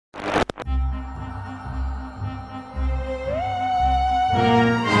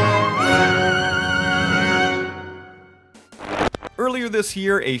this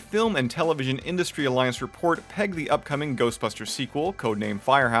year, a Film and Television Industry Alliance report pegged the upcoming Ghostbusters sequel, codenamed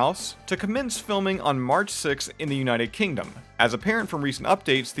Firehouse, to commence filming on March 6th in the United Kingdom. As apparent from recent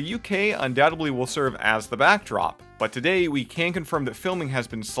updates, the UK undoubtedly will serve as the backdrop, but today we can confirm that filming has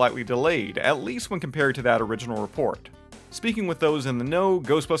been slightly delayed, at least when compared to that original report. Speaking with those in the know,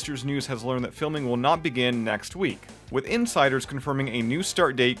 Ghostbusters News has learned that filming will not begin next week, with insiders confirming a new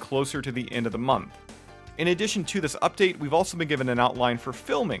start date closer to the end of the month. In addition to this update, we've also been given an outline for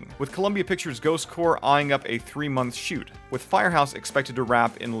filming, with Columbia Pictures Ghost Corps eyeing up a 3-month shoot, with Firehouse expected to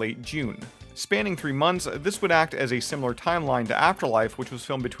wrap in late June. Spanning 3 months, this would act as a similar timeline to Afterlife, which was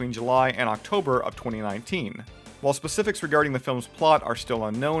filmed between July and October of 2019. While specifics regarding the film's plot are still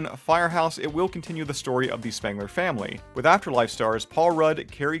unknown, Firehouse it will continue the story of the Spengler family, with Afterlife stars Paul Rudd,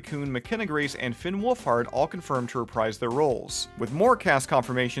 Carrie Coon, McKenna Grace, and Finn Wolfhard all confirmed to reprise their roles, with more cast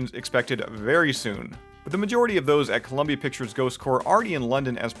confirmations expected very soon. With the majority of those at Columbia Pictures Ghost Corps already in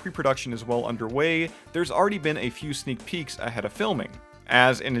London as pre-production is well underway, there's already been a few sneak peeks ahead of filming.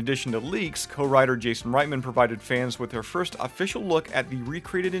 As, in addition to leaks, co-writer Jason Reitman provided fans with their first official look at the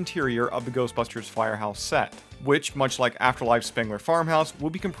recreated interior of the Ghostbusters Firehouse set, which, much like Afterlife's Spengler farmhouse,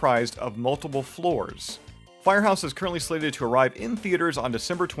 will be comprised of multiple floors. Firehouse is currently slated to arrive in theaters on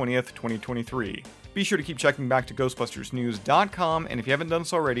December 20th, 2023. Be sure to keep checking back to GhostbustersNews.com, and if you haven't done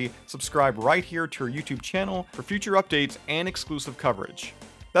so already, subscribe right here to our YouTube channel for future updates and exclusive coverage.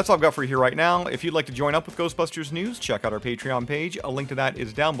 That's all I've got for you here right now. If you'd like to join up with Ghostbusters News, check out our Patreon page. A link to that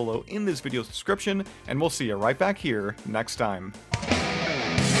is down below in this video's description, and we'll see you right back here next time.